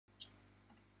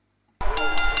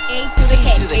A to the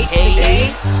K. to the K.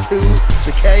 To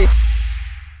the K.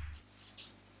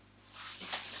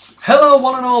 Hello,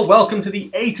 one and all. Welcome to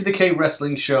the A to the K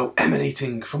Wrestling Show,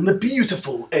 emanating from the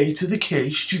beautiful A to the K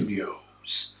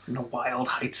studios. From the wild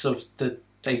heights of the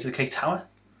A to the K Tower.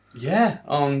 Yeah,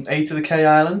 on A to the K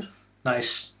Island.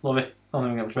 Nice. Love it. I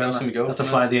think Where else can we go? Have to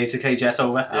fly the A to K jet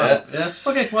over. Yeah.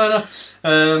 Okay, why not?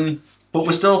 But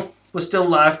we're still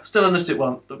live. Still in the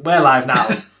studio. Well, we're live now.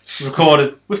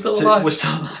 Recorded. We're still alive. We're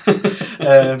still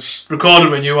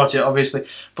recorded when you watch it, obviously.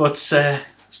 But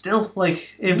still,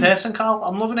 like, in person, Carl.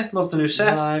 I'm loving it. Love the new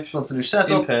set. Live. Love the new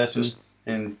setup. In person.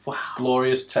 In Wow.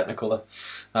 glorious Technicolor.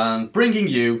 And bringing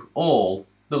you all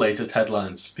the latest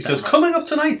headlines. Because Damn right. coming up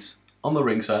tonight on the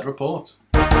Ringside Report.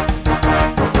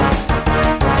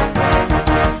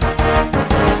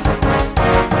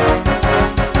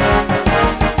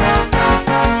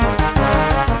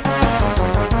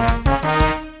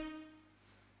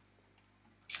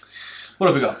 What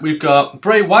have we got? We've got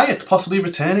Bray Wyatt possibly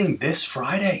returning this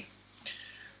Friday.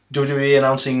 WWE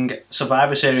announcing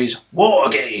Survivor Series War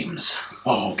Games.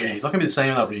 Whoa, okay. Not going to be the same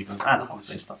without Regan. I know,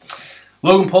 it's not the same.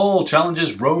 Logan Paul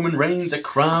challenges Roman Reigns at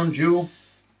Crown Jewel.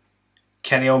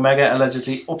 Kenny Omega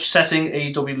allegedly upsetting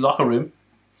AEW locker room.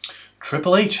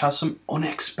 Triple H has some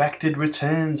unexpected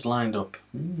returns lined up.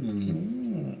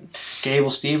 Gable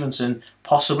Stevenson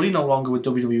possibly no longer with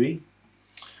WWE.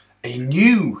 A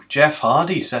new Jeff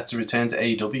Hardy set to return to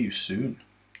AEW soon.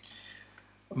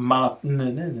 Malachi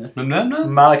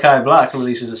Several Black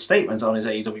releases a statement on his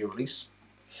AEW release.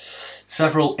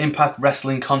 Impact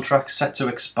Wrestling contracts set to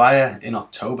expire in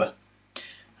October.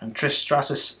 And Trish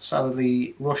Stratus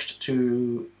sadly rushed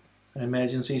to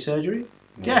emergency surgery.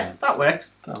 Yeah, that worked.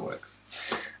 That works.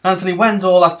 Anthony, when's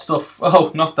all that stuff?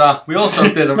 Oh, not that. We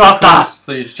also did a Not that.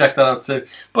 so you should check that out too.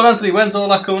 But Anthony, when's all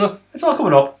that coming up? It's all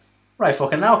coming up. Right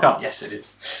fucking now, Carl. Yes, it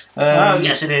is.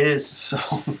 Yes, it is.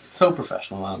 So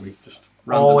professional, aren't we? Just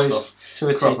random Always stuff to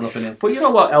a T. cropping up in here. But you know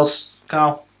what else,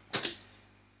 Carl?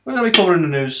 We're going to be covering the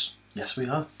news. Yes, we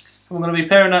are. And we're going to be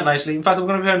pairing that nicely. In fact, we're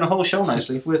going to be pairing the whole show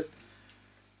nicely with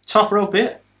Top Rope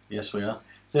Beer. Yes, we are.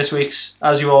 This week's,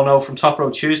 as you all know from Top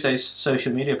Rope Tuesday's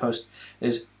social media post,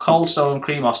 is Cold Stone and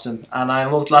Cream Austin. And I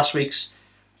loved last week's,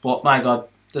 but my God,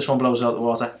 this one blows it out the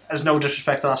water. There's no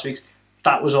disrespect to last week's.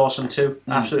 That was awesome too.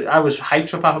 Absolutely. I was hyped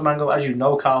for Papa Mango, as you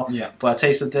know, Carl. Yeah. But I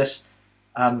tasted this,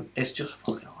 and it's just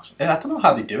fucking awesome. Yeah, I don't know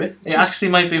how they do it. It actually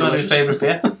might be delicious. my new favourite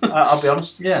beer. I'll be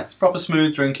honest. Yeah, it's proper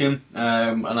smooth drinking.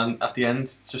 And then at the end,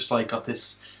 it's just like got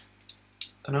this,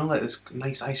 I don't know, like this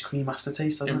nice ice cream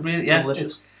aftertaste. It Doesn't it? really, yeah.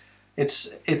 Delicious.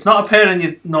 It's not a pairing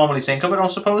you normally think of, I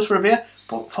don't suppose, for a beer.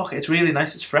 But fuck, it's really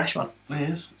nice. It's fresh, man. It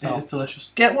is. So, It is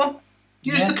delicious. Get one.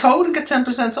 Use Yeah. the code and get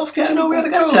 10% off. Did you know we had a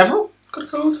Get code? several. Got a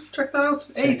code. Check that out.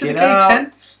 A Check to the it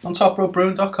K10 on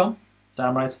topropebrewing.com.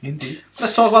 Damn right. Indeed.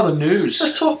 Let's talk about the news.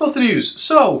 Let's talk about the news.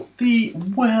 So, the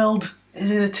world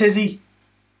is in a tizzy,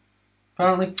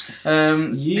 apparently.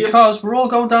 Yep. Because we're all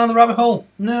going down the rabbit hole.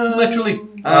 No. Literally.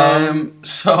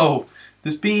 So,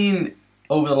 there's been,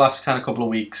 over the last kind of couple of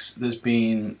weeks, there's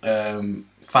been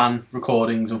fan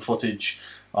recordings and footage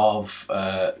of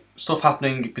stuff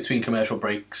happening between commercial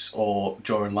breaks or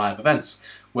during live events,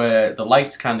 where the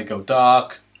lights kind of go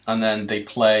dark and then they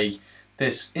play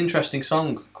this interesting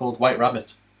song called White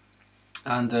Rabbit.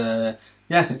 And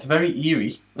yeah, it's very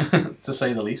eerie, to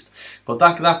say the least. But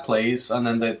that plays and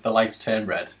then the lights turn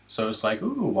red. So it's like,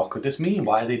 ooh, what could this mean?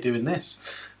 Why are they doing this?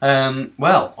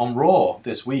 Well, on Raw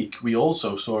this week, we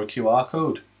also saw a QR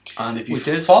code. And if you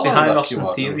follow behind that Austin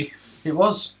QR Theory. code, it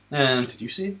was. Did you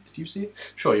see it? Did you see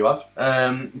it? Sure you have.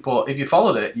 But if you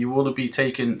followed it, you would be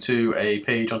taken to a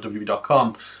page on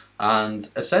WWE.com, and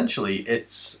essentially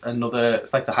it's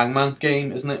like the Hangman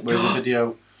game, isn't it? Where the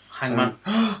video Hangman.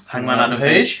 Hangman Adam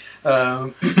Page.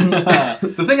 The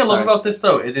thing I love Sorry. about this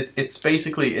though is it's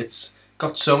basically it's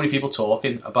got so many people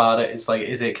talking about it. It's like,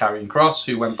 is it Karrion Kross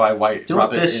who went by White Do you know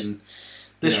what Rabbit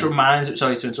this reminds?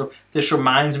 Sorry to interrupt. This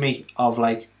reminds me of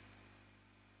like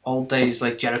old days,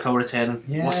 like Jericho returning.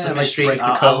 Yeah, What's the like mystery? break the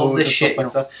I code love this and shit. stuff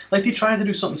like that. Like they tried to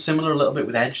do something similar a little bit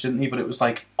with Edge, didn't they? But it was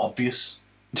like obvious.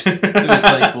 It was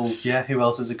like, well, yeah, who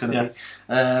else is it going to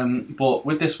be? But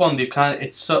with this one, they've kind of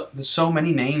there's so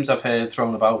many names I've heard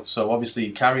thrown about. So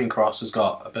obviously, Karrion Kross has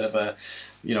got a bit of a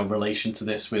relation to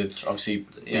this with obviously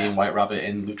being White Rabbit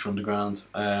in Lucha Underground.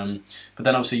 But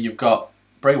then obviously you've got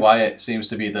Bray Wyatt seems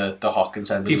to be the hot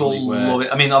contender. People doesn't he? Where, love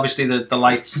it. I mean, obviously the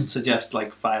lights suggest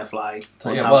like Firefly.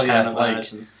 yeah, well, yeah, like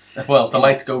the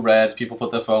lights go red. People put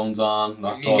their phones on.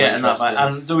 That's you're all getting that interesting. vibe.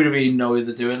 And WWE knows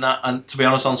they're doing that. And to be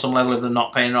honest, on some level, if they're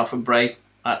not paying it off with Bray,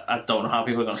 I don't know how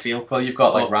people are going to feel. Well, you've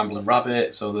got like Ramblin'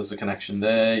 Rabbit, so there's a connection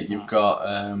there. You've got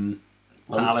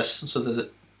Alice, so there's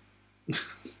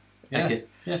Yeah.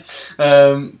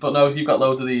 But no, you've got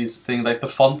loads of these things, like the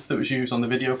font that was used on the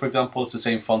video, for example. It's the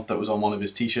same font that was on one of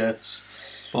his T-shirts.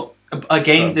 But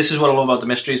again, this is what I love about the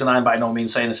mysteries, and I'm by no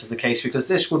means saying this is the case, because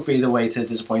this would be the way to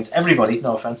disappoint everybody.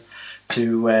 No offense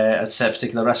to a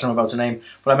particular wrestler I'm about to name.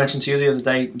 But I mentioned to you the other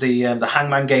day the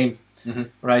Hangman game,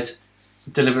 right?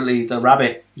 Deliberately, the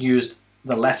rabbit used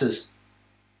the letters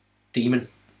demon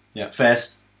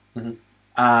first.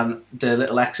 And the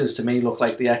little X's to me look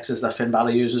like the X's that Finn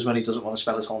Balor uses when he doesn't want to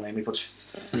spell his whole name. He puts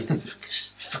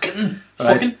fucking.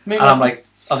 And I'm like,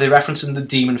 are they referencing the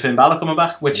demon Finn Balor coming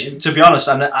back? Which, to be honest,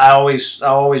 and I've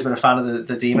always been a fan of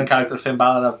the demon character of Finn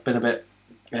Balor. I've been a bit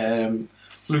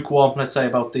lukewarm, let's say,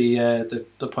 about the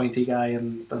pointy guy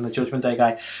and the Judgment Day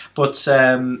guy. But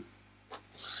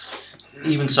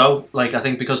even so, like, I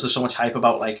think because there's so much hype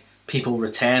about like people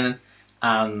returning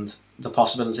and the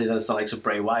possibility that it's the likes of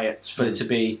Bray Wyatt, for it to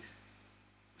be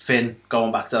Finn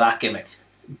going back to that gimmick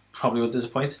probably would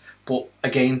disappoint. But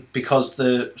again, because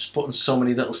they're putting so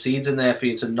many little seeds in there for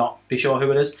you to not be sure who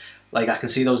it is, like, I can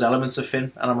see those elements of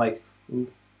Finn, and I'm like, ooh,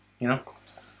 you know.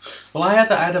 Well, I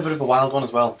had a bit of a wild one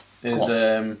as well. Is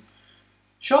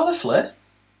Charlotte Flair.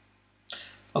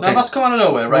 Okay, now that's come out of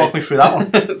nowhere, right? Walk me through that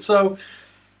one. So,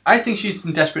 I think she's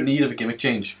in desperate need of a gimmick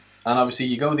change. And obviously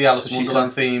you go with the Alice in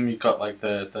Wonderland theme, you've got like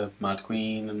the Mad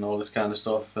Queen and all this kind of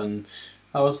stuff, and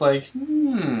I was like,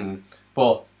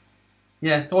 But,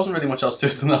 yeah, there wasn't really much else to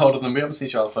it than that, other than we haven't seen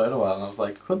Charlotte Flair in a while, and I was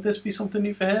like, could this be something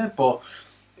new for her? But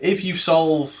if you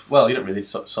solve, well, you don't really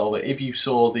solve it, if you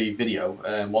saw the video,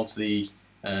 once the,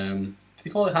 do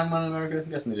they call it Hangman in America? I'm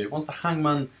guessing they do. Once the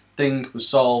Hangman thing was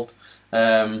solved,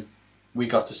 we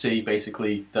got to see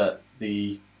basically that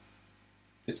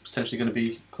it's potentially going to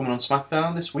be coming on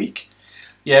SmackDown this week.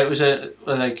 Yeah, it was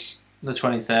like the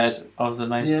 23rd of the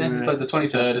 9th. Yeah, like the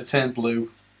 23rd. It turned blue,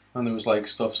 and there was like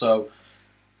stuff. So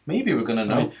maybe we're going to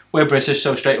know. I mean, we're British,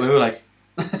 so straight away we're like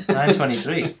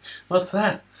 9:23. What's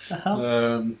that? The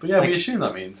hell? But yeah, we assume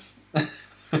that means.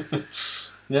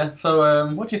 Yeah. So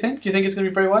what do you think? Do you think it's going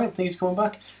to be Bray Wyatt? Do you think he's coming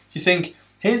back? Do you think?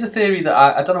 Here's a theory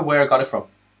that I don't know where I got it from.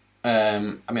 I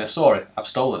mean, I saw it. I've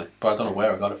stolen it, but I don't know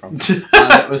where I got it from.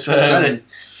 And it was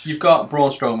you've got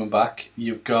Braun Strowman back.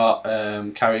 You've got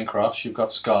Karrion Kross. You've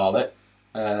got Scarlett.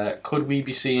 Could we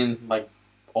be seeing like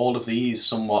all of these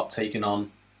somewhat taking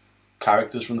on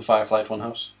characters from the Firefly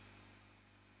Funhouse?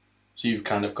 So you've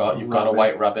kind of got a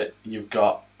White Rabbit. You've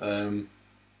got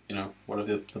what are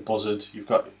the Buzzard. You've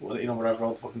got whatever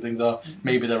all the fucking things are.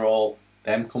 Maybe they're all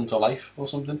them come to life or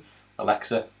something.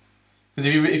 Alexa. Because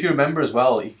if you remember as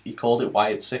well, he called it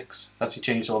Wyatt 6. That's he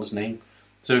changed all his name.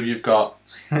 So if you've got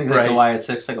Bray, like the Wyatt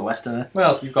 6, like a Westerner.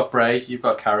 Well, you've got Bray, you've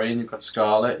got Karrion, you've got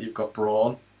Scarlett, you've got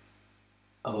Braun,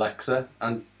 Alexa,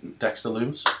 and Dexter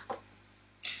Loomis.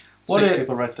 6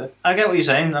 people right there. I get what you're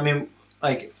saying. I mean,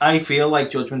 like, I feel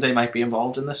like Judgment Day might be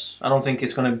involved in this. I don't think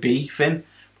it's going to be Finn,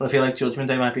 but I feel like Judgment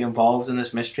Day might be involved in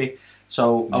this mystery.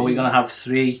 So are we going to have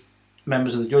 3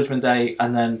 members of the Judgment Day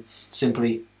and then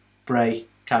simply Bray,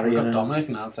 Karrion? We've got Dominic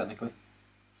now, technically.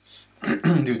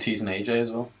 Do teasing AJ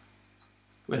as well.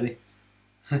 Really?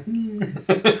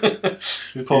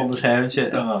 Pulling his hair and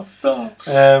shit. Stop.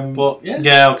 But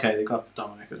yeah, okay, they got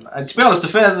Dominic. And to be honest, the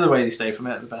further away they stay from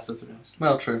it, the better. To be honest.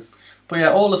 Well, true. But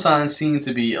yeah, all the signs seem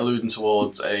to be alluding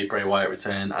towards a Bray Wyatt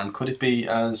return, and could it be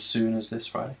as soon as this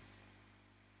Friday?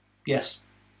 Yes.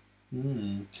 Do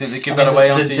you think they give that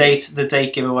away on TV? The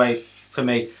date giveaway for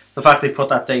me. The fact they put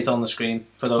that date on the screen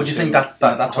for those. But do you think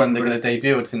that's when they're going to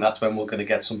debut? Or do you think that's when we're going to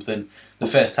get something the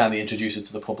first time they introduce it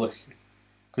to the public?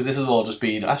 Because this has all just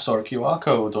been, I saw a QR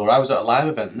code, or I was at a live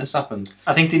event and this happened.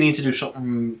 I think they need to do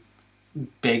something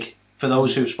big for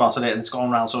those who've spotted it and it's going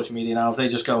around social media now. If they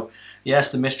just go,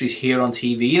 yes, the mystery's here on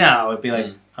TV now, it'd be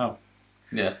like, oh.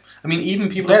 Yeah. I mean, even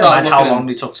people start looking how long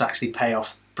it took to actually pay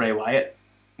off Bray Wyatt.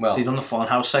 Well, they've done the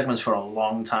Funhouse segments for a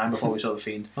long time before we saw the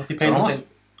Fiend. Well, they paid him off.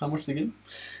 How much did they give him?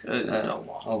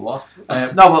 A lot.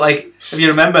 No, but like, if you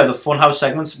remember, the Funhouse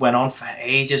segments went on for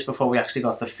ages before we actually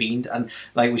got the Fiend, and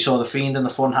like we saw the Fiend in the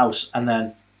Funhouse, and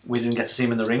then we didn't get to see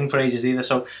him in the ring for ages either.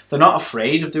 So they're not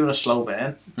afraid of doing a slow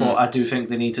burn, but I do think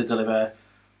they need to deliver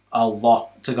a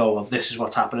lot to go, well, this is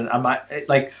what's happening.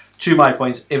 And to my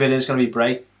point, if it is going to be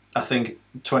Bray, I think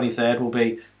 23rd will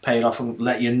be paid off and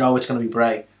let you know it's going to be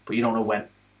Bray, but you don't know when.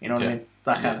 You know what I mean?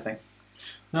 That kind of thing.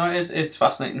 No, it's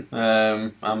fascinating.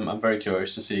 I'm very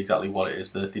curious to see exactly what it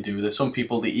is that they do with it. Some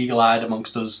people, the eagle-eyed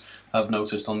amongst us, have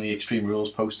noticed on the Extreme Rules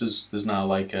posters, there's now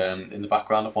like in the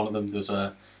background of one of them, there's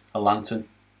a lantern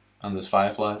and there's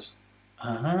fireflies.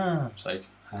 It's like,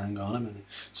 hang on a minute.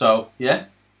 So yeah,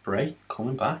 Bray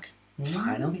coming back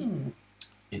finally.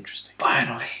 Interesting.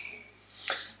 Finally.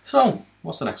 So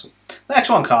what's the next one? Next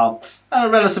one, Carl. A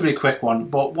relatively quick one,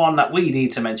 but one that we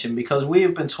need to mention because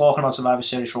we've been talking about Survivor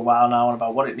Series for a while now and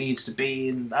about what it needs to be,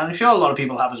 and I'm sure a lot of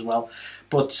people have as well.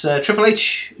 But Triple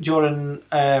H, during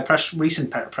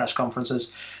recent press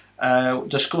conferences,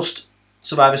 discussed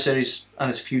Survivor Series and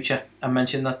its future and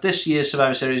mentioned that this year's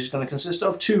Survivor Series is going to consist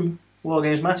of 2 War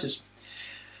Games matches.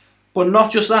 But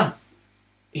not just that.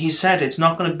 He said it's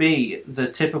not going to be the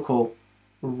typical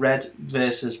red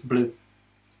versus blue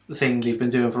thing they've been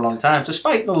doing for a long time.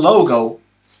 Despite the logo,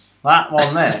 that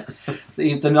one there,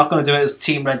 they're not going to do it as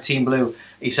Team Red, Team Blue.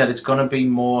 He said it's going to be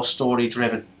more story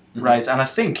driven, right? And I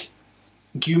think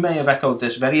you may have echoed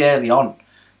this very early on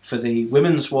for the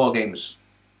women's War Games.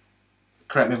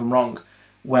 Correct me if I'm wrong.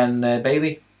 When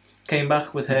Bayley came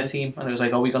back with her team, and it was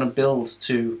like, "Oh, we're going to build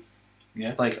to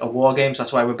like a War Games.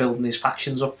 That's why we're building these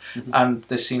factions up." And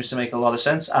this seems to make a lot of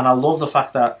sense. And I love the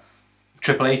fact that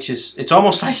Triple H is, it's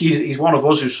almost like he's one of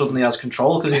us who suddenly has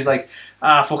control, because he's like,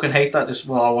 I fucking hate that, just,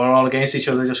 well, we're all against each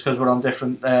other just because we're on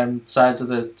different sides of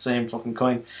the same fucking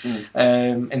coin.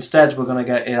 Instead, we're going to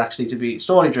get it actually to be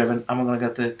story driven, and we're going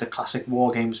to get the classic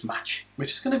War Games match.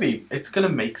 Which is going to be, it's going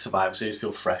to make Survivor Series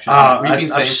feel fresh. I'm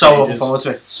so looking forward to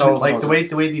it.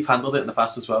 The way they've handled it in the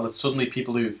past as well, it's suddenly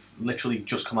people who've literally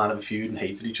just come out of a feud and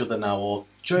hated each other now all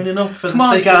joining up for Come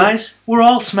on, guys, we're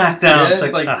all SmackDown. Yeah,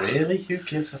 it's like really? Who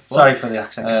gives a fuck? Sorry for the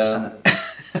accent.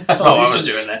 I don't know what I was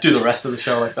doing there. Do the rest of the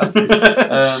show like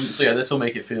that. So yeah, this will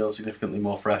make it feel significantly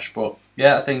more fresh. But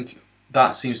yeah, I think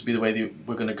that seems to be the way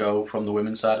we're going to go from the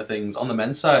women's side of things. On the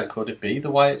men's side, could it be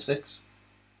the Wyatt Six?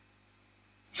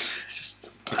 Just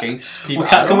against people.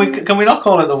 Can we not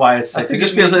call it the Wyatt Six? It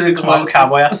just feels like they call it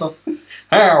cowboy hats on.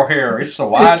 Oh, here it's the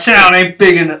Wyatt. This town ain't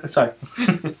big enough. Sorry.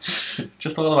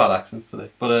 Just all about accents today.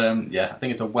 But yeah, I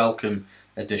think it's a welcome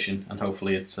addition, and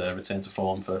hopefully it's a return to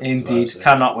form for. Indeed,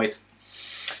 cannot wait.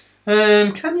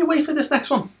 Can you wait for this next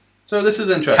one? So this is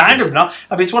interesting. Kind of not.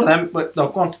 I mean, it's one of them. But no,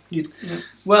 go on.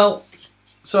 Well,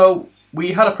 so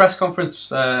we had a press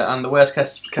conference, and the worst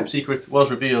kept secret was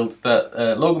revealed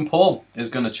that Logan Paul is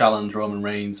going to challenge Roman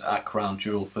Reigns at Crown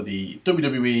Jewel for the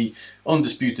WWE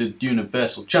Undisputed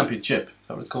Universal Championship. Is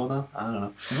that what it's called now? I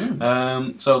don't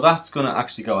know. So that's going to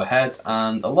actually go ahead,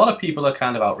 and a lot of people are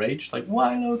kind of outraged, like,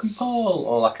 why Logan Paul?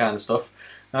 All that kind of stuff.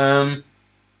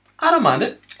 I don't mind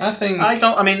it.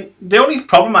 I mean, the only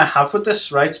problem I have with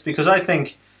this, right, because I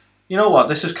think, you know what,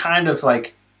 this is kind of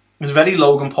like, it's very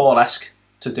Logan Paul-esque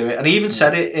to do it. And he even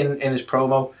said it in his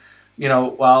promo, you know,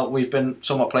 while we've been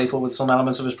somewhat playful with some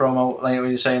elements of his promo, like he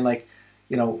was saying, like,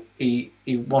 you know, he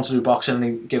wants to do boxing and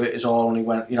he give it his all, and he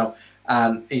went, you know,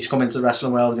 and he's come into the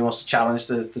wrestling world and he wants to challenge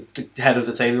the head of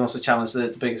the table, he wants to challenge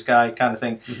the biggest guy kind of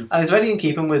thing. And it's very in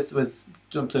keeping with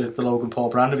the Logan Paul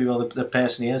brand, if you will, the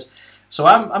person he is. So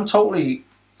I totally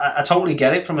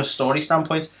get it from a story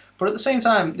standpoint, but at the same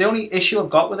time, the only issue I've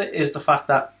got with it is the fact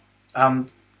that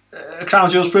Crown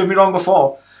Jewel's proved me wrong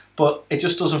before, but it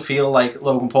just doesn't feel like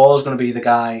Logan Paul is going to be the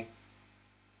guy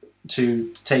to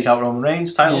take out Roman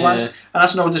Reigns title-wise, and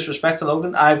that's no disrespect to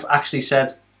Logan. I've actually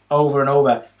said over and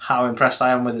over how impressed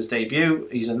I am with his debut.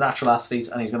 He's a natural athlete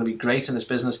and he's going to be great in this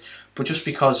business, but just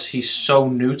because he's so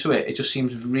new to it, it just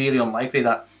seems really unlikely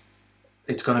that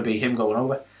it's going to be him going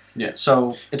over. Yeah.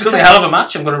 So it's going to be a hell of a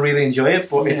match. I'm going to really enjoy it,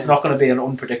 but it's not going to be an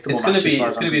unpredictable match.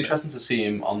 It's going to be interesting to see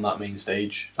him on that main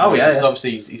stage. Because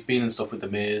obviously he's been in stuff with the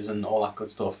Miz and all that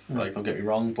good stuff. Like, don't get me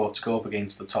wrong, but to go up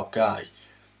against the top guy,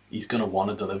 he's going to want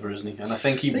to deliver, isn't he? And I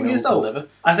think he will deliver.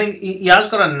 I think he has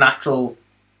got a natural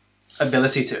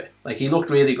ability to it. Like, he looked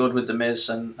really good with the Miz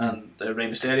and the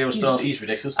Rey Mysterio stuff. He's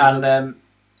ridiculous. And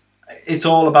it's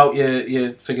all about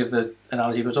your, forgive the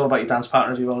analogy, but it's all about your dance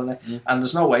partner, if you will, isn't it? And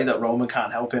there's no way that Roman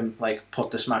can't help him, like,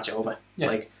 put this match over. Yeah.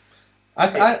 Like,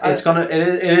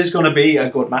 it is gonna be a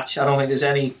good match. I don't think there's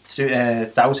any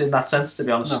doubt in that sense, to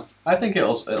be honest. No, I think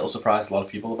it'll surprise a lot of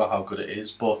people about how good it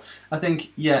is. But I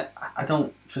think, I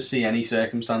don't foresee any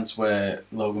circumstance where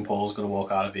Logan Paul's going to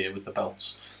walk out of here with the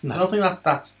belts. No. I don't think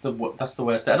that's the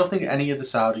worst. I don't think any of the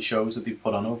Saudi shows that they've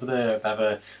put on over there have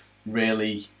ever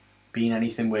really been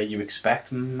anything where you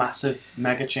expect massive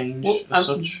mega change as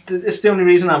such. It's the only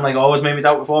reason I'm like always made me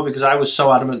doubt before, because I was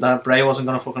so adamant that Bray wasn't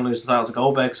going to fucking lose the title to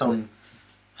Goldberg. So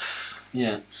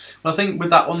yeah, well, I think with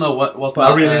that one though,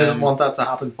 I really didn't want that to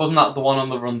happen. Wasn't that the one on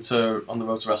the road to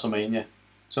WrestleMania?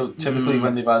 So typically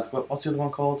when they've had, what's the other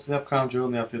one called? They have Crown Jewel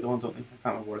and they have the other one, don't they? I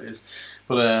can't remember what it is,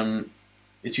 but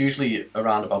it's usually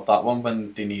around about that one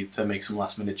when they need to make some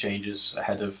last minute changes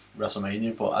ahead of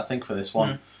WrestleMania. But I think for this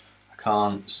one, I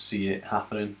can't see it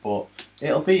happening, but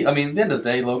it'll be. I mean, at the end of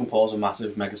the day, Logan Paul's a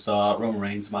massive megastar. Roman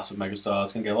Reigns a massive megastar.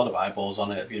 It's going to get a lot of eyeballs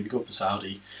on it. It's going to be good for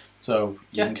Saudi. So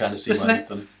you can kind of see why they've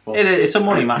done it. But It's a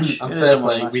money match. And fair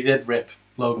play. We did rip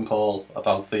Logan Paul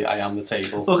about the I am the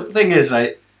table. Look, the thing is,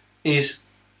 right, he's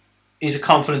a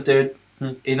confident dude.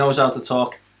 He knows how to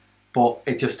talk, but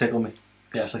it just tickled me.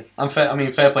 Yeah, and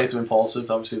fair play to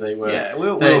Impulsive. Obviously, they were. Yeah, we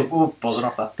were buzzing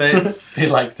off that. They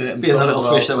liked it and Being stuff the as little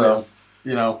well. fish that So,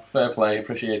 you know, fair play.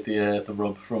 Appreciate the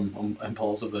rub from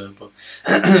Impulsive there, but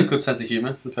good sense of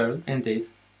humour, the pair of them. Indeed.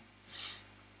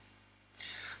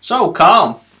 So,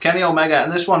 Calm, Kenny Omega,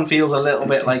 and this one feels a little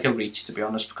bit like a reach, to be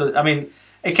honest, because, I mean,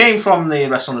 it came from the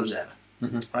Wrestling Observer,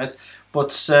 right? But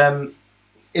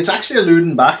it's actually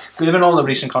alluding back, given all the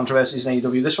recent controversies in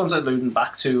AEW, this one's alluding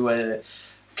back to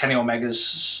Kenny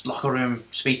Omega's locker room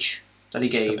speech that he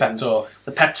gave. The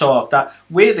pep talk. That,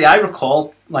 weirdly, I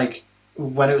recall, like,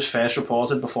 when it was first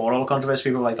reported before all the controversy,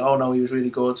 people were like, oh no, he was really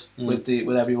good with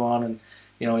everyone, and,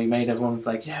 you know, he made everyone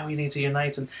like, yeah, we need to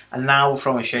unite, and now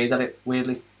throwing shade at it,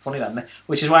 weirdly. Funny that, isn't it?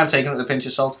 Which is why I'm taking it with a pinch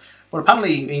of salt. But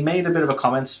apparently he made a bit of a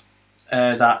comment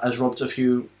that has rubbed a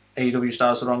few AEW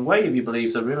stars the wrong way, if you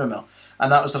believe the rumour mill.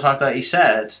 And that was the fact that he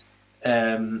said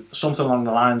something along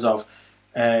the lines of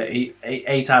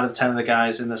 8 out of 10 of the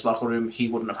guys in this locker room he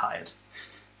wouldn't have hired.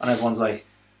 And everyone's like,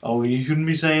 oh, you shouldn't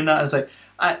be saying that. And it's like,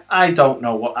 I don't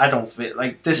know what, I don't feel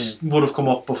like this would have come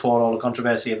up before all the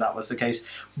controversy if that was the case.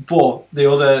 But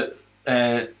the other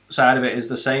side of it is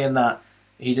the saying that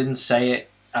he didn't say it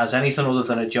as anything other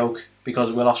than a joke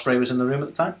because Will Ospreay was in the room at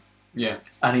the time. Yeah.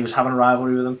 And he was having a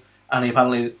rivalry with him. And he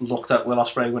apparently looked at Will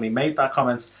Ospreay when he made that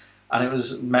comment, and it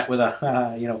was met with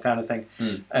a, you know, kind of thing.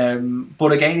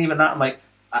 But again, even that, I'm like,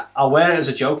 I'll wear it as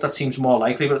a joke. That seems more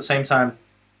likely. But at the same time,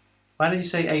 why did he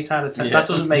say 8 out of 10? Yeah. That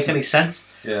doesn't make any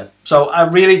sense. Yeah. So I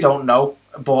really don't know.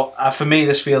 But for me,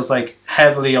 this feels like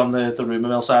heavily on the rumour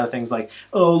mill side of things. Like,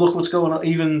 oh, look what's going on.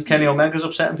 Even Kenny Omega's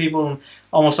upsetting people, and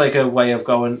almost like a way of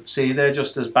going, see, they're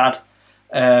just as bad.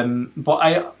 But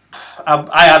I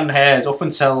hadn't heard, up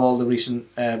until all the recent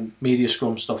media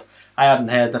scrum stuff, I hadn't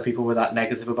heard that people were that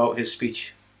negative about his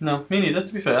speech. No, me neither,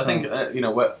 to be fair. I think, you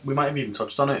know, we might have even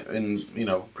touched on it in, you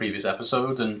know, previous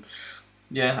episode, and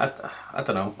yeah, I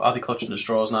don't know. Are they clutching the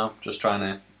straws now? Just trying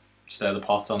to stir the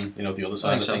pot on, you know, the other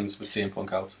side of things with CM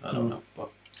Punk out? I don't know. But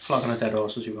flogging a dead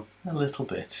horse, as you will. A little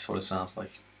bit, is what it sounds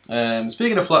like.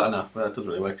 Speaking of flutter now, that doesn't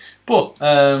really work. But,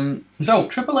 so,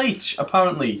 Triple H,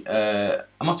 apparently,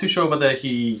 I'm not too sure whether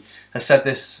he has said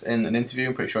this in an interview,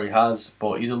 I'm pretty sure he has,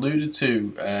 but he's alluded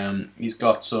to, he's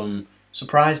got some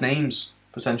surprise names,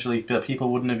 potentially, that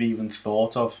people wouldn't have even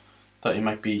thought of, that he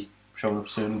might be showing up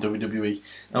soon in WWE.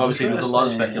 Now, obviously, there's a lot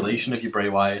of speculation if you Bray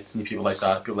Wyatt and people like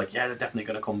that. People are like, yeah, they're definitely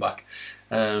going to come back.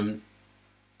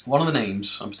 One of the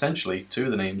names, and potentially two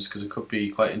of the names, because it could be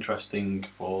quite interesting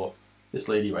for this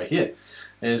lady right here,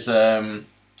 is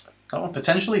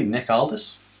potentially Nick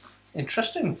Aldis.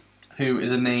 Interesting. Who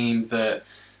is a name that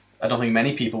I don't think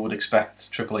many people would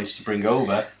expect Triple H to bring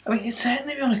over. I mean, it's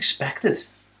certainly unexpected.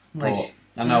 Like,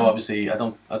 I know, obviously, I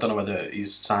don't know whether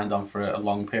he's signed on for a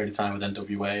long period of time with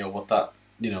NWA or what that,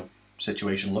 you know,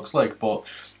 situation looks like. But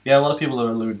yeah, a lot of people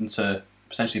are alluding to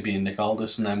potentially being Nick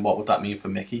Aldis, and then what would that mean for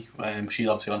Mickey? She's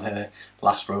obviously on her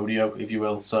last rodeo, if you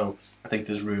will. So I think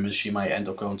there's rumours she might end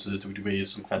up going to the WWE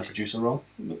as some kind of producer role.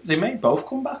 They may both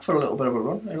come back for a little bit of a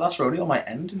run. Her last rodeo might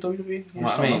end in WWE.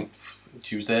 I mean,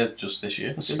 she was there just this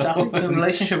year. Exactly. The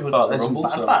relationship with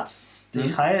bad.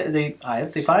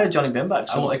 They fired Johnny Bimbach.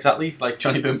 So. Oh, exactly. Like,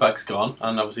 Johnny Bimbach's gone,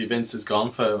 and obviously Vince is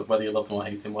gone, for whether you love him or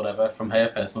hate him, whatever. From her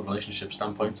personal relationship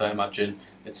standpoint, I imagine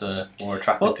it's a more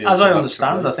attractive deal. As I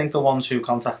understand, I think the ones who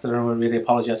contacted her were really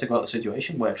apologetic about the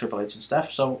situation were Triple H and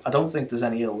Steph, so I don't think there's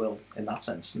any ill will in that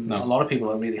sense. And a lot of people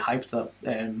are really hyped that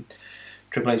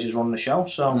Triple H is running the show,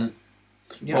 so...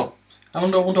 You know. Well, I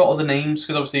wonder what other names,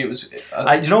 because obviously it was...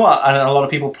 you know what, and a lot of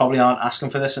people probably aren't asking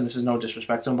for this, and this is no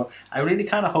disrespect to him, but I really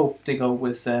kind of hope they go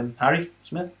with Harry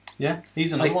Smith. Yeah,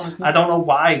 he's another one, isn't he? I don't know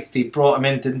why they brought him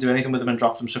in, didn't do anything with him and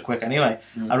dropped him so quick anyway.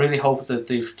 I really hope that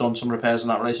they've done some repairs in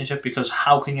that relationship, because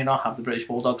how can you not have the British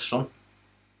Bulldog's son,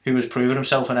 who has proven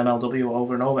himself in MLW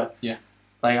over and over? Yeah.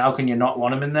 Like, how can you not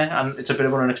want him in there? And it's a bit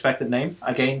of an unexpected name.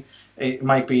 Again, it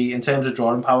might be, in terms of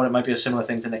drawing power, it might be a similar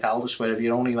thing to Nick Aldis, where if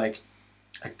you're only like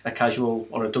a casual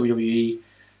or a WWE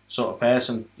sort of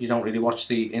person, you don't really watch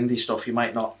the indie stuff, you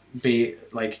might not be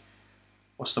like,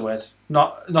 what's the word?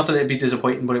 Not that it'd be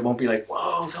disappointing, but it won't be like,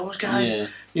 whoa, those guys,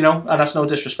 you know. And that's no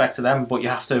disrespect to them, but you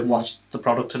have to watch the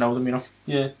product to know them, you know.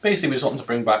 Yeah, basically we're just wanting to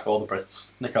bring back all the Brits,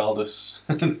 Nick Aldis,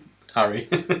 Harry,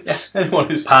 anyone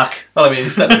who's Pac. Well, I mean,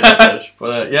 he's set the finish,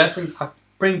 but yeah,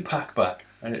 bring Pac back.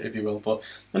 if you will. But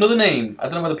another name, I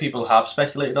don't know whether people have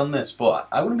speculated on this, but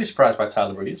I wouldn't be surprised by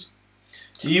Tyler Breeze.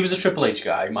 He was a Triple H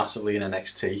guy massively in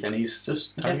NXT, and he's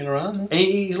just hanging around. Yeah.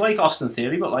 He's like Austin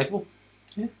Theory, but likeable.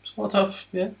 Yeah, sort of.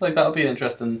 Yeah, like that'll be an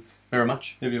interesting mirror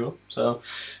match, if you will. So,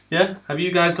 yeah, have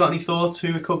you guys got any thoughts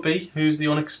who it could be? Who's the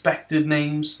unexpected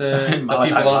names that people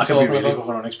aren't talking really about?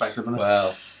 Unexpected, isn't it?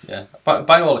 Well, yeah,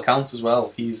 by all accounts as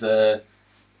well, he's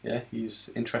he's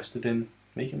interested in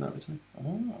making that return.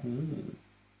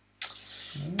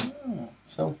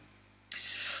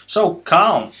 So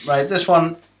calm, right? This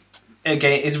one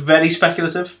again is very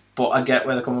speculative, but I get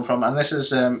where they're coming from, and this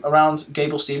is around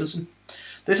Gable Stevenson.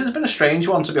 This has been a strange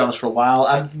one, to be honest, for a while.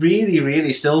 I've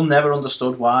really still never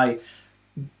understood why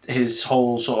his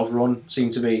whole sort of run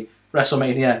seemed to be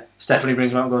WrestleMania. Stephanie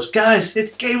brings him out and goes, "Guys,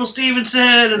 it's Gable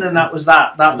Stevenson," and then that was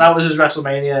that. That was his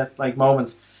WrestleMania like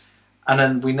moment, and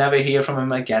then we never hear from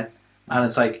him again. And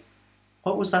it's like,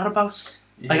 what was that about?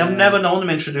 Like, I've never known them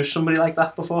introduce somebody like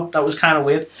that before. That was kind of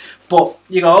weird. But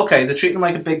you go, okay, they're treating him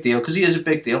like a big deal, because he is a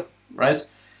big deal, right?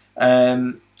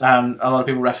 And a lot of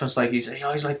people reference like he's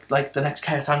like the next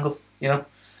Kurt Angle, you know,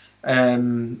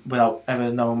 without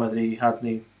ever knowing whether he had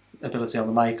any ability on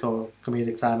the mic or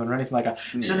comedic timing or anything like that.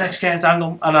 He's the next Kurt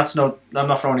Angle, and I'm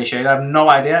not throwing any shade. I have no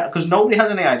idea, because nobody has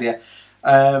any idea.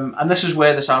 And this is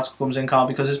where this article comes in, Carl,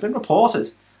 because it's been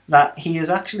reported that he is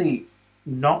actually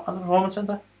not at the Performance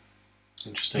Centre.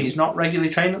 Interesting. He's not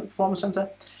regularly trained at the Performance Centre.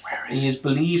 Where is he? He is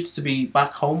believed to be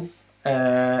back home,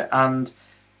 and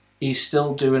he's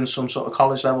still doing some sort of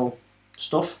college level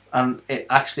stuff, and it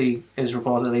actually is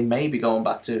reportedly maybe going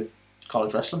back to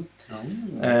college wrestling.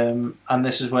 And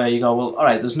this is where you go, well, all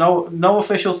right, there's no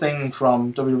official thing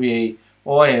from WWE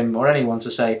or him or anyone to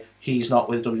say he's not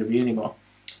with WWE anymore.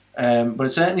 But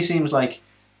it certainly seems like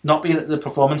not being at the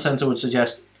Performance Centre would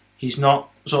suggest he's not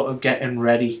sort of getting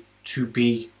ready to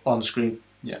be on screen.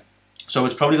 Yeah. So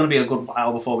it's probably going to be a good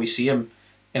while before we see him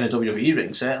in a WWE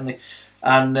ring, certainly.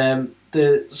 And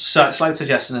the slight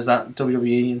suggestion is that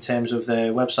WWE, in terms of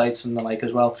their websites and the like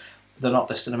as well, they're not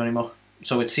listing him anymore.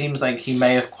 So it seems like he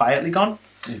may have quietly gone.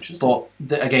 Interesting.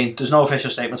 But again, there's no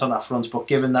official statement on that front. But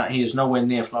given that he is nowhere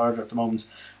near Florida at the moment,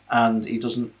 and he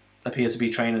doesn't appear to be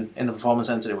training in the Performance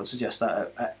Centre, it would suggest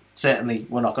that certainly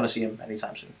we're not going to see him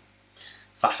anytime soon.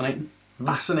 Fascinating.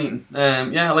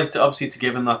 Yeah, I like to obviously to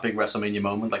give him that big WrestleMania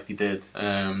moment like they did.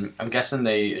 I'm guessing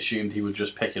they assumed he would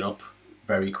just pick it up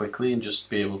very quickly and just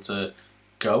be able to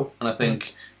go. And I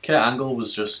think Kurt Angle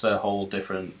was just a whole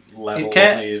different level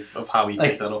of how he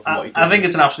picked that up and what he did. I think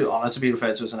it's an absolute honour to be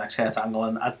referred to as the next Kurt Angle,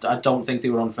 and I don't think they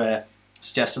were unfair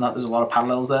suggesting that. There's a lot of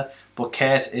parallels there, but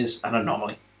Kurt is an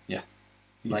anomaly.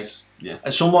 Yeah,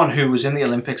 as someone who was in the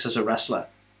Olympics as a wrestler,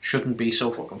 shouldn't be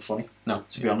so fucking funny. No,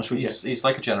 to be honest with you, he's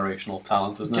like a generational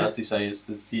talent, isn't it? As they say,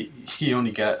 you only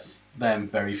get them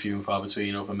very few and far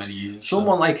between over many years.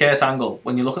 Someone like Kurt Angle,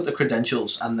 when you look at the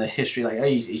credentials and the history, like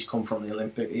he's come from the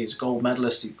Olympics, he's a gold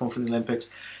medalist, he's come from the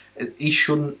Olympics. He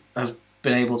shouldn't have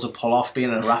been able to pull off being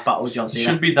in a rap battle with John Cena. He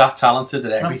shouldn't be that talented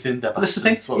at everything. That's the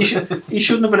thing. He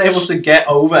shouldn't have been able to get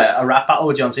over a rap battle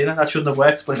with John Cena. That shouldn't have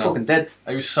worked, but he fucking did.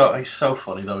 He's so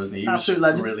funny though, isn't he? Absolute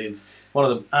legend. Brilliant. One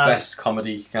of the best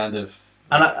comedy kind of.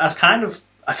 And I kind of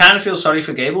feel sorry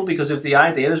for Gable, because if the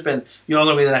idea has been you're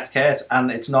going to be the next Kurt,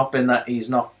 and it's not been that he's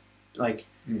not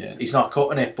he's not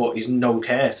cutting it, but he's no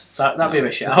Kurt, that'd be a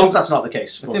bit shit. I hope that's not the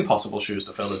case. It's impossible shoes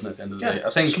to fill, isn't it? At the end of the day, I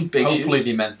think hopefully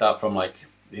they meant that from like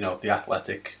the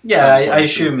athletic. Yeah, I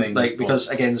assume things, because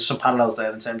again, there's some parallels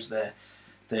there in terms of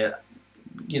their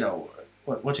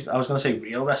I was going to say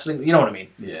real wrestling. You know what I mean?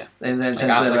 Yeah. In terms of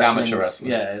amateur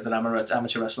wrestling. Yeah, the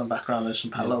amateur wrestling background. There's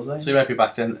some parallels there. So you might be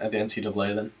back at the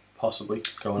NCAA then, possibly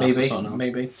going after someone else.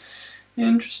 Maybe.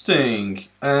 Interesting.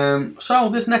 So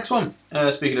this next one,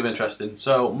 speaking of interesting,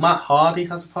 so Matt Hardy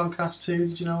has a podcast too.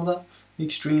 Did you know that? The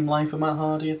Extreme Life of Matt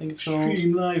Hardy, I think it's called.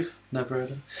 Extreme Life. Never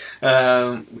heard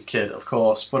of it. Kid, of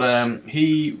course, but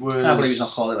he was. I believe he's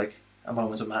not called it like a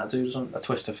moment of Mattitude or something. A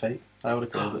twist of fate, I would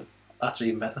have called it. That's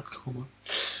even better. Come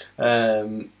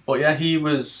on. But yeah, he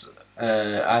was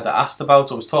either asked about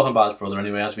or was talking about his brother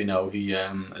anyway. As we know, he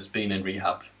has been in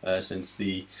rehab since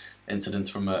the incident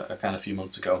from a kind of few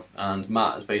months ago. And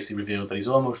Matt has basically revealed that he's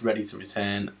almost ready to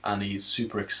return, and he's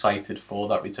super excited for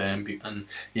that return. And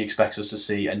he expects us to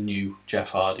see a new Jeff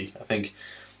Hardy. I think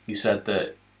he said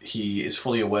that he is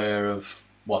fully aware of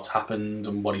what's happened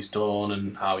and what he's done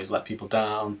and how he's let people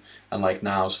down. And like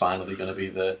now's finally going to be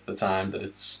the time that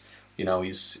it's.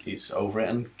 He's over it,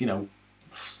 and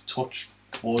touch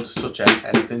wood, touch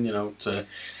anything, to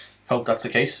hope that's the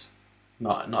case.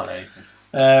 Not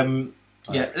anything.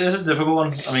 Yeah, this is a difficult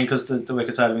one. I mean, because the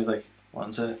wicked side of me is like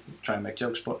wanting to try and make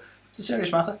jokes, but It's a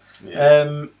serious matter.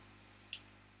 Yeah.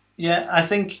 Yeah, I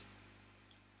think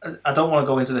I don't want to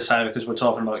go into this side because we're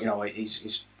talking about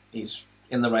he's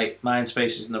in the right mind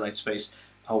space, he's in the right space.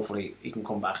 Hopefully he can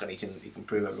come back and he can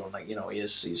prove everyone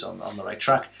he's on the right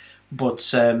track. But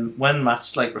when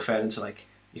Matt's referring to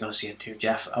you're gonna see a new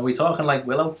Jeff, are we talking like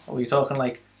Willow? Are we talking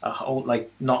like a whole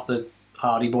not the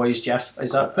Hardy Boys Jeff?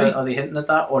 Is that are they hinting at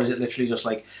that, or is it literally just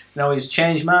he's a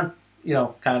changed man?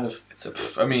 Kind of.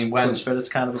 When spirits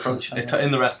kind of approach. It's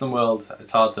in the wrestling world,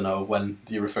 it's hard to know when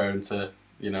you're referring to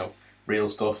real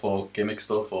stuff or gimmick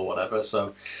stuff or whatever.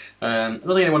 So I don't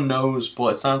think anyone knows,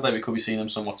 but it sounds like we could be seeing him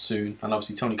somewhat soon. And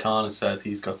obviously Tony Khan has said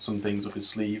he's got some things up his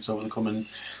sleeves over the coming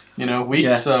weeks.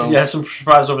 Yeah, so some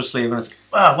surprise up his sleeve, and it's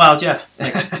wow, Jeff.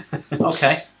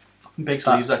 Okay. Big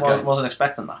sleeves, that guy. Wasn't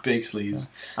expecting that. Big sleeves.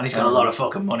 Yeah. And he's got a lot of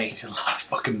fucking money. He's got a lot of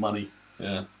fucking money.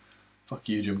 Yeah. Fuck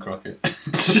you, Jim Crockett.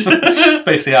 That's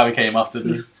basically how he came off,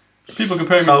 didn't he? People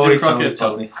compare me to Jim Crockett.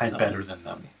 Totally. I'm better than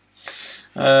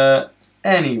them.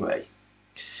 Anyway.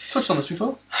 Touched on this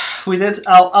before. We did.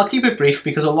 I'll keep it brief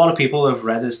because a lot of people have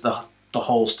read the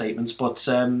whole statements. But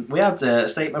we had a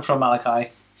statement from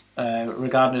Malachi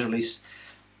regarding his release.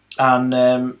 And,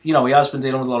 he has been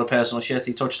dealing with a lot of personal shit.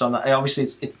 He touched on that. Obviously,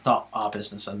 it's not our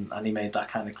business, and he made that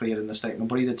kind of clear in the statement.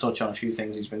 But he did touch on a few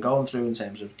things he's been going through in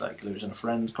terms of losing a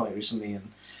friend quite recently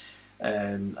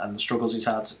and the struggles he's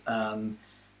had. And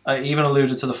I even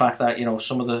alluded to the fact that,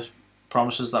 some of the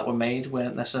promises that were made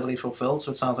weren't necessarily fulfilled.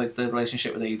 So it sounds like the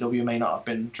relationship with AEW may not have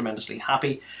been tremendously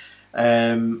happy.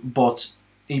 But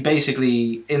he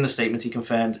basically, in the statement, he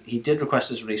confirmed he did request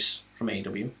his release from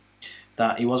AEW.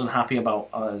 That he wasn't happy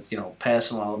about,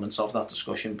 personal elements of that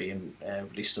discussion being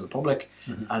released to the public,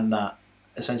 and that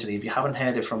essentially, if you haven't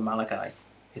heard it from Malachi,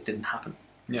 it didn't happen.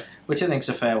 Yeah, which I think is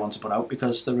a fair one to put out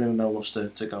because the rumour mill loves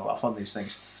to go off on these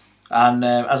things. And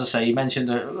as I say, you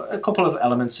mentioned a couple of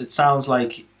elements. It sounds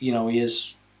like he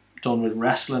is done with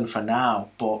wrestling for now,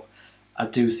 but I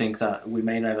do think that we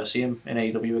may never see him in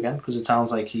AEW again because it sounds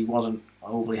like he wasn't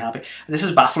overly happy. And this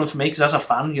is baffling for me because as a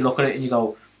fan, you look at it and you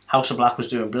go, House of Black was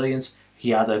doing brilliant. He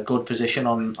had a good position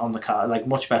on the card,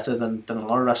 much better than a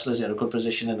lot of wrestlers. He had a good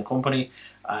position in the company.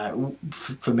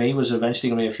 For me, was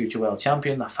eventually going to be a future world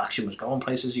champion. That faction was going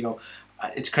places.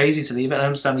 It's crazy to leave it. I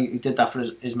understand he did that for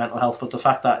his mental health, but the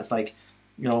fact that it's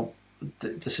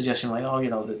the suggestion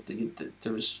that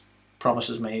there was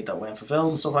promises made that weren't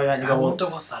fulfilled and stuff like that. And I wonder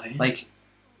what that is.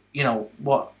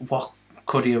 What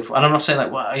could he have? And I'm not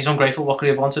saying he's ungrateful. What could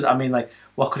he have wanted? I mean,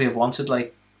 what could he have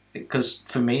wanted? Because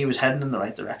for me, he was heading in the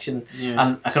right direction. Yeah.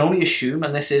 And I can only assume,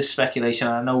 and this is speculation,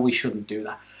 and I know we shouldn't do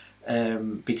that,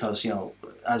 because,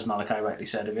 as Malachi rightly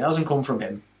said, if it hasn't come from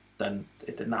him, then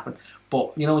it didn't happen.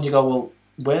 But, when you go, well,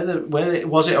 where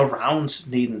was it around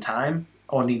needing time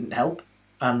or needing help?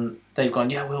 And they've gone,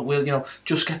 yeah, we'll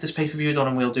just get this pay-per-view done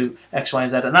and we'll do X, Y,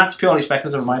 and Z. And that's purely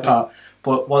speculative on my part.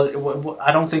 But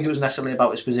I don't think it was necessarily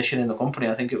about his position in the company.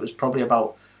 I think it was probably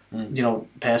about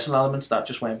personal elements that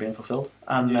just weren't being fulfilled.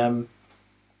 And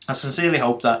I sincerely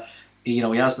hope that he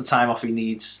has the time off he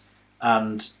needs.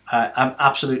 And I'm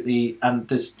absolutely, and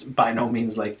this by no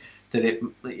means that it,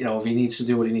 if he needs to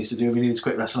do what he needs to do, if he needs to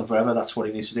quit wrestling forever, that's what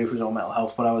he needs to do for his own mental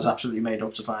health. But I was absolutely made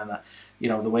up to find that,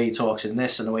 the way he talks in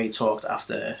this and the way he talked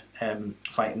after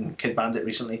fighting Kid Bandit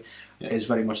recently is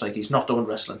very much like he's not done with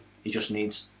wrestling. He just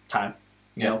needs time,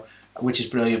 which is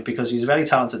brilliant because he's a very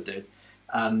talented dude.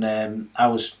 And I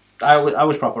was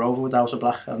proper over with House of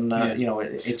Black, and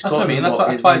it's. That's what I mean.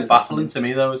 That's why it's baffling to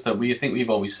me, though, is that we've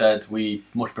always said we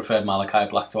much preferred Malachi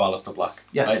Black to Aleister Black.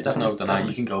 Yeah, right? There's no denying.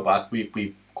 You can go back.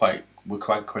 We're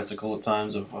quite critical at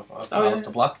times of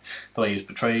Aleister Black, the way he was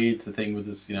portrayed, the thing with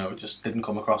his, it just didn't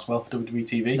come across well for WWE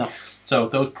TV. No. So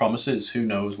those promises, who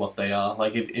knows what they are?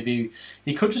 If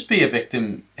he could just be a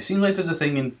victim. It seems like there's a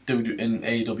thing in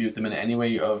AEW at the minute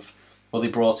anyway of. Well, they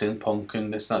brought in Punk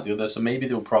and this, that, the other. So maybe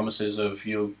there were promises of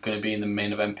you're going to be in the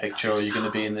main event picture or you're going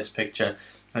to be in this picture.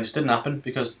 And it just didn't happen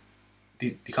because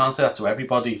you can't say that to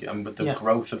everybody. And with the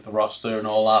growth of the roster and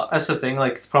all that. That's the thing.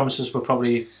 Promises were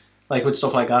probably, with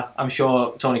stuff like that. I'm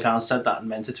sure Tony Khan said that and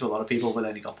meant it to a lot of people, but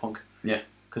then he got Punk. Yeah.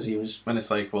 Because he was... When it's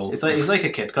he's like a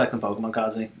kid collecting Pokemon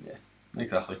cards, isn't he? Yeah,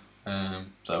 exactly.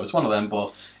 So it's one of them.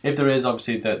 But if there is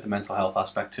obviously the mental health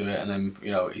aspect to it, and then,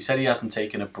 he said he hasn't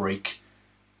taken a break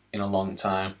in a long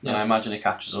time, and I imagine it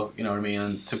catches up, you know what I mean,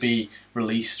 and to be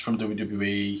released from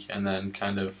WWE and then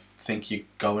kind of think you're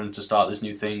going to start this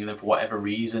new thing and then for whatever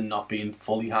reason not being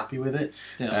fully happy with it,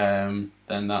 then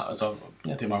that is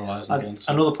demoralising again.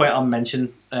 So. Another point I'll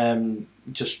mention,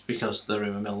 just because the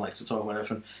rumour mill likes to talk about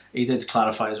everything, he did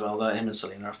clarify as well that him and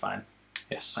Selena are fine.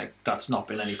 Yes. Like, that's not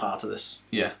been any part of this.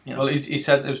 Yeah. You know? Well, he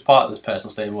said it was part of his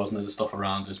personal statement, wasn't it? The stuff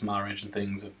around his marriage and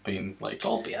things have been, like,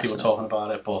 All BS, people talking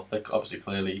about it, but they're obviously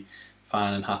clearly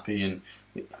fine and happy. And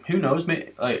who knows,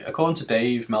 mate? Like, according to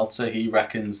Dave Meltzer, he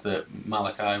reckons that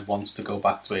Malachi wants to go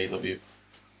back to AEW.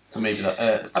 So maybe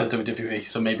that, to WWE.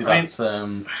 So maybe that's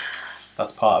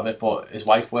part of it. But his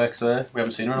wife works there. We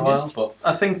haven't seen her in a while. But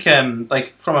I think,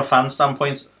 like, from a fan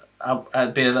standpoint,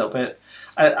 I'd be a little bit...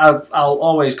 I'll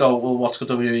always go, well, what's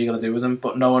WWE going to do with him?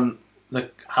 But knowing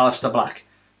the Aleister Black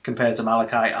compared to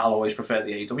Malachi, I'll always prefer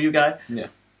the AEW guy. Yeah.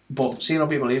 But seeing how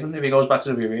people leaving, if he goes back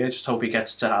to WWE, I just hope he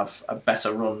gets to have a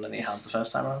better run than he had the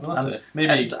first time around. Well, that's it.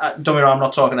 Maybe. Don't get me wrong, I'm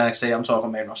not talking NXT, I'm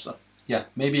talking main roster. Yeah,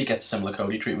 maybe he gets similar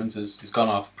Cody treatment. He's gone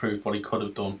off, proved what he could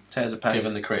have done. Tears a peg.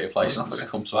 Given the creative license,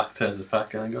 comes back, tears a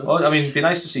peg, and goes. Well, I mean, it'd be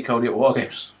nice to see Cody at War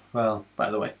Games. Well,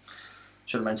 by the way,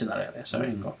 should have mentioned that earlier.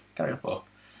 Sorry, go on, carry on. Well,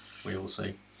 we will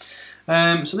see.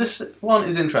 So this one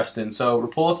is interesting. So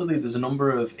reportedly, there's a number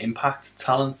of Impact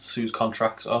talents whose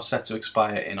contracts are set to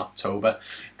expire in October.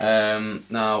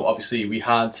 Now, obviously, we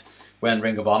had when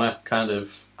Ring of Honor kind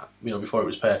of, before it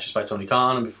was purchased by Tony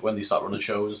Khan and when they started running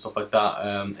shows and stuff like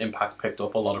that, Impact picked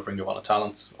up a lot of Ring of Honor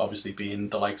talent, obviously being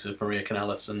the likes of Maria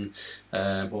Kanellis and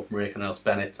Maria Kanellis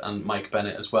Bennett and Mike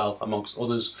Bennett as well, amongst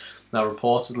others. Now,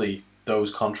 reportedly,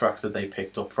 those contracts that they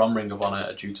picked up from Ring of Honor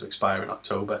are due to expire in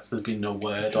October. So there's been no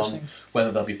word on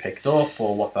whether they'll be picked up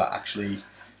or what that actually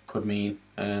could mean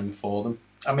for them.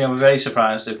 I mean, I'm very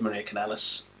surprised if Maria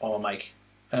Kanellis or Mike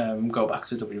go back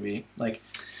to WWE. Like,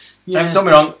 don't get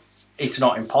me wrong, it's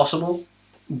not impossible,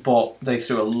 but they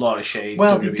threw a lot of shade.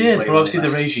 Well, they did, but obviously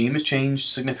the regime has changed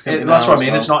significantly. That's what I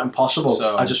mean. It's not impossible.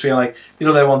 So, I just feel like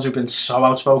they're the ones who've been so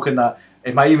outspoken that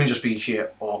it might even just be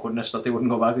sheer awkwardness that they wouldn't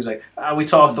go back. It's like, we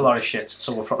talked a lot of shit,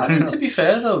 so we're probably... I mean, to be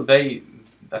fair, though,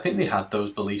 I think they had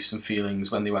those beliefs and feelings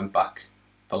when they went back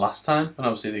the last time, and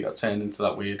obviously they got turned into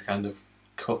that weird kind of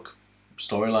cook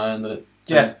storyline that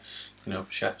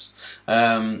chefs.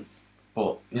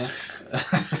 But, yeah.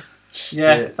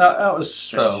 Yeah, that was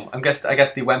strange. So, I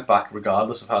guess they went back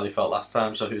regardless of how they felt last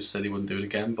time, so who's said he wouldn't do it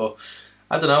again, but...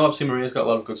 I don't know, obviously Maria's got a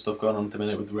lot of good stuff going on at the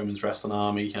minute with the Women's Wrestling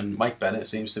Army, and Mike Bennett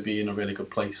seems to be in a really good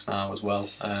place now as well.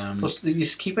 Plus, you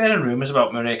keep hearing rumours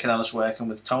about Maria Kanellis working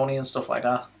with Tony and stuff like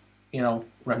that,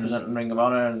 representing Ring of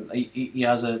Honor, and he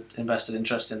has an invested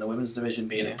interest in the women's division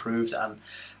being improved, and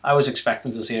I was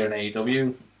expecting to see her in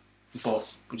AEW,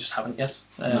 but we just haven't yet.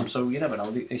 No. So you never know,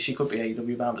 she could be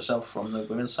AEW bound herself from the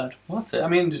women's side. Well, that's it. I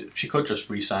mean, she could just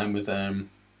re-sign with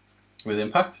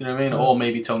Impact, you know what I mean? Or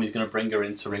maybe Tony's going to bring her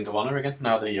into Ring of Honor again,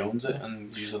 now that he owns it,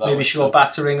 and use it that way. Maybe she'll go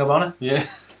back to Ring of Honor? Yeah.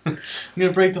 I'm going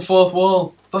to break the fourth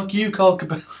wall. Fuck you, Cole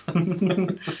Cabell.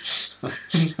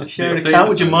 Share an account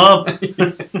with your mom.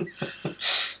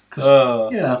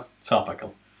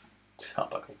 Topical.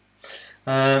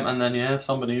 And then,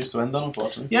 somebody news to end on,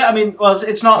 unfortunately. Yeah, I mean,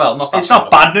 it's not it's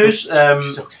not bad news,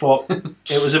 but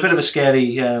it was a bit of a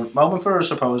scary moment for her, I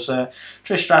suppose.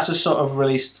 Trish Stratus sort of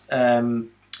released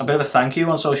a bit of a thank you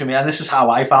on social media, and this is how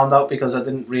I found out because I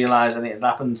didn't realise anything had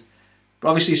happened. But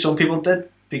obviously some people did,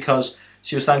 because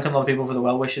she was thanking a lot of people for the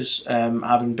well wishes,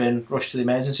 having been rushed to the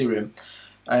emergency room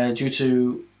due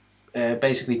to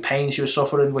basically pain she was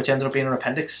suffering, which ended up being her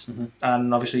appendix. Mm-hmm.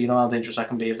 And obviously you know how dangerous that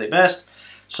can be if they burst.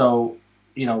 So,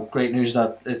 great news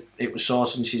that it was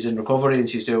sorted and she's in recovery and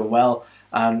she's doing well.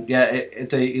 And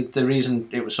the reason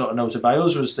it was sort of noted by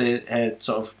us was the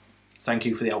sort of thank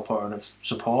you for the outpouring of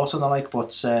support and the like.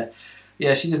 But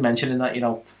she did mention in that,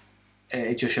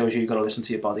 it just shows you've got to listen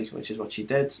to your body, which is what she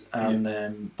did.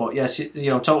 And but she,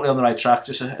 totally on the right track.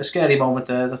 Just a scary moment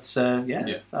there. That's that's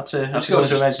going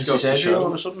to emergency surgery all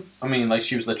of a sudden. I mean, like,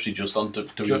 she was literally just on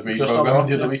WWE program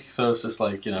the other week, so it's just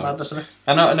like, Madness, isn't it?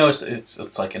 I know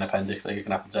it's like an appendix, like it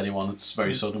can happen to anyone. It's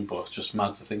very sudden, but just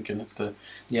mad to think in it.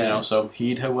 So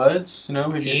heed her words.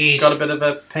 If you've got a bit of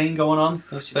a pain going on,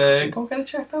 just go get it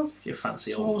checked out. You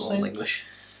fancy old English.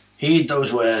 Heed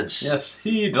those words. Yes,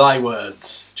 heed thy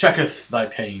words. Checketh thy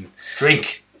pain.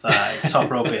 Drink thy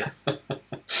top rope beer.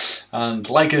 And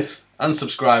liketh and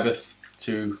subscribeth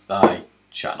to thy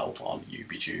channel on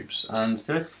UbiTubes. And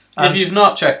if you've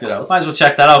not checked it out, might as well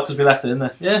check that out because we left it in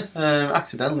there. Yeah,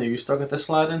 accidentally we still got this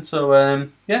slide in. So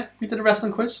we did a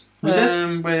wrestling quiz. We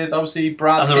did. With obviously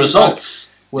Brad. And the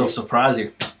results will surprise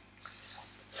you.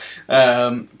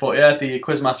 But the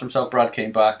quizmaster himself, Brad,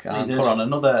 came back and put on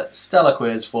another stellar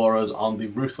quiz for us on the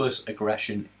ruthless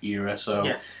aggression era. So,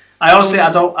 I honestly,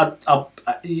 I don't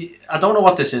know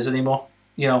what this is anymore.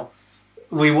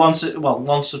 We once,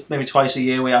 maybe twice a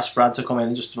year, we ask Brad to come in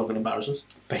and just fucking embarrass us.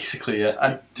 Basically,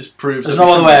 and just proves there's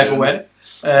no other way I can win it.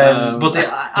 But the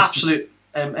absolute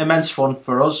immense fun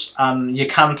for us, and you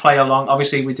can play along.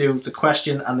 Obviously, we do the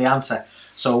question and the answer.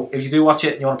 So if you do watch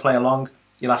it and you want to play along,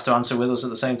 you'll have to answer with us at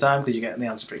the same time because you're getting the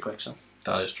answer pretty quick. So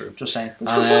that is true. Just saying.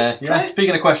 And,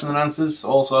 speaking of question and answers,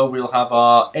 also we'll have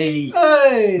our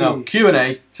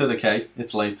Q&A to the K.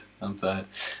 It's late. I'm tired.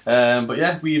 But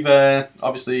yeah, we've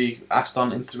obviously asked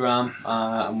on Instagram,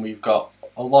 and we've got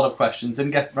a lot of questions.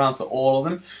 Didn't get around to all of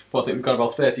them, but I think we've got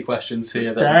about 30 questions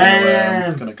here that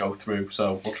we're going to go through.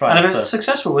 So we'll try. And if it's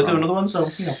successful, we'll do another one. So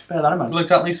bear that in mind. Well,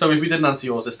 exactly. So if we didn't answer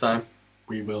yours this time,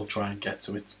 we will try and get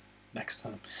to it next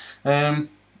time.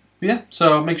 Yeah,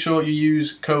 so make sure you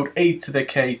use code A to the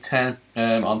K10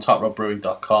 on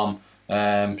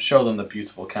topropebrewing.com. Show them the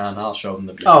beautiful can. I'll show them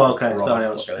the beautiful. Oh, okay. Sorry,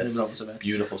 I was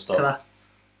beautiful stuff.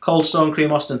 Cold Stone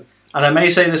Cream Austin, and I may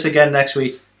say this again next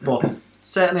week, but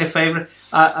certainly a favourite.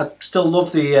 I still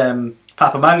love the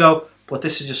Papa Mango, but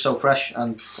this is just so fresh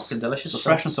and fucking delicious. So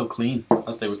fresh and so clean,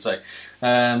 as they would say.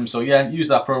 So yeah, use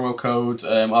that promo code.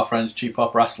 Our friends Cheap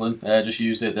Pop Wrestling just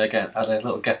used it. They had a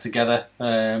little get together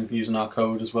using our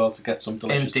code as well to get some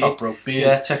delicious Top Rope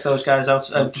beers. Yeah, check those guys out.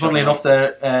 Funnily enough,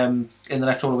 they're in the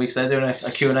next couple of weeks they're doing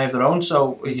a Q&A of their own,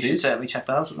 so you should certainly check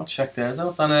that out as well. Check theirs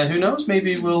out, and who knows,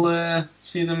 maybe we'll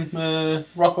see them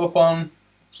rock up on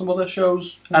some other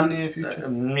shows in the near future.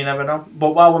 You never know.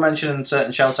 But while we're mentioning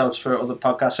certain shout-outs for other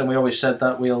podcasts, and we always said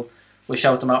that we'll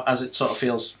shout them out as it sort of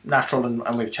feels natural,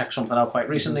 and we've checked something out quite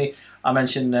recently. I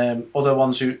mentioned other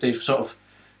ones who they've sort of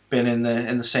been in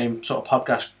the same sort of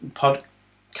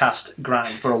podcast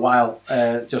grind for a while,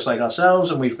 just like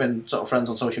ourselves, and we've been sort of friends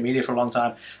on social media for a long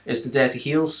time, is the Dirty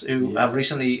Heels, who have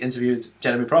recently interviewed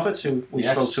Jeremy Prophet, who we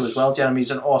spoke to as well. Jeremy's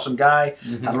an awesome guy,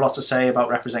 had a lot to say about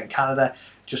representing Canada.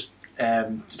 Just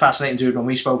fascinating dude when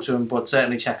we spoke to him, but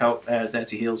certainly check out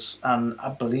Dirty Heels, and I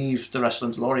believe the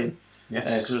Wrestling DeLorean,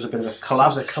 because it was a bit of a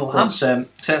collab. But,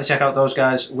 certainly check out those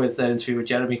guys with their interview with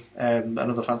Jeremy.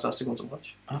 Another fantastic one to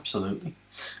watch. Absolutely.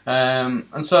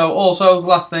 And so also the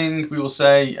last thing we will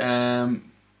say,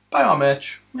 buy our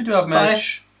merch. We do have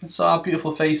merch. It's our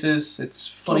beautiful faces. It's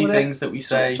funny things that we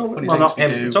say. Funny things we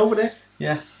do. It's over there.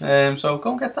 Yeah. So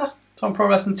go and get that. It's on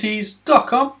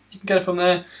ProWrestlingTees.com. You can get it from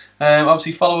there.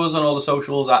 Obviously, follow us on all the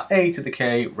socials at A to the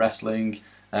K Wrestling.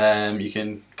 You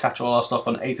can catch all our stuff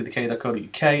on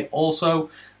atothek.co.uk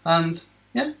also. And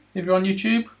yeah, if you're on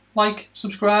YouTube, like,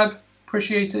 subscribe,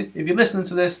 appreciate it. If you're listening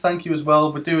to this, thank you as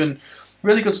well. We're doing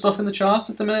really good stuff in the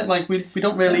charts at the minute. Like we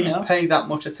don't really pay that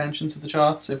much attention to the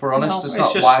charts, if we're honest. It's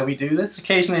not why we do this.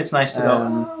 Occasionally, it's nice to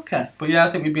go. Okay. But yeah, I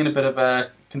think we've been a bit of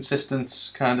a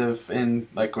consistent kind of in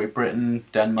like Great Britain,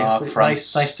 Denmark,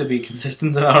 France. Nice to be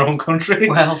consistent in our own country.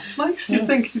 Well, it's nice. You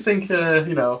think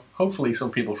hopefully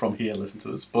some people from here listen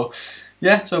to us. But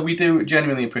yeah, so we do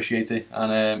genuinely appreciate it,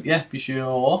 and be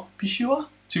sure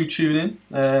to tune in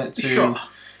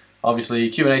obviously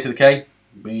Q&A to the K.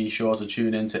 Be sure to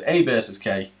tune in to A versus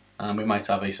K, and we might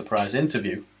have a surprise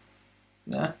interview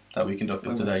that we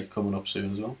conducted today coming up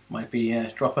soon as well. Might be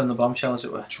dropping the bombshell, as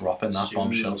it were. Dropping that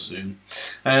bombshell soon.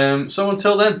 So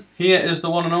until then, here is the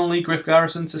one and only Griff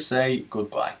Garrison to say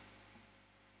goodbye.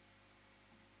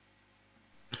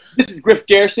 This is Griff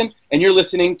Garrison, and you're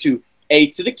listening to A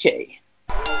to the K.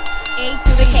 A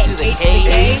to the K. A to the K.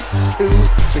 A to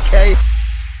the K.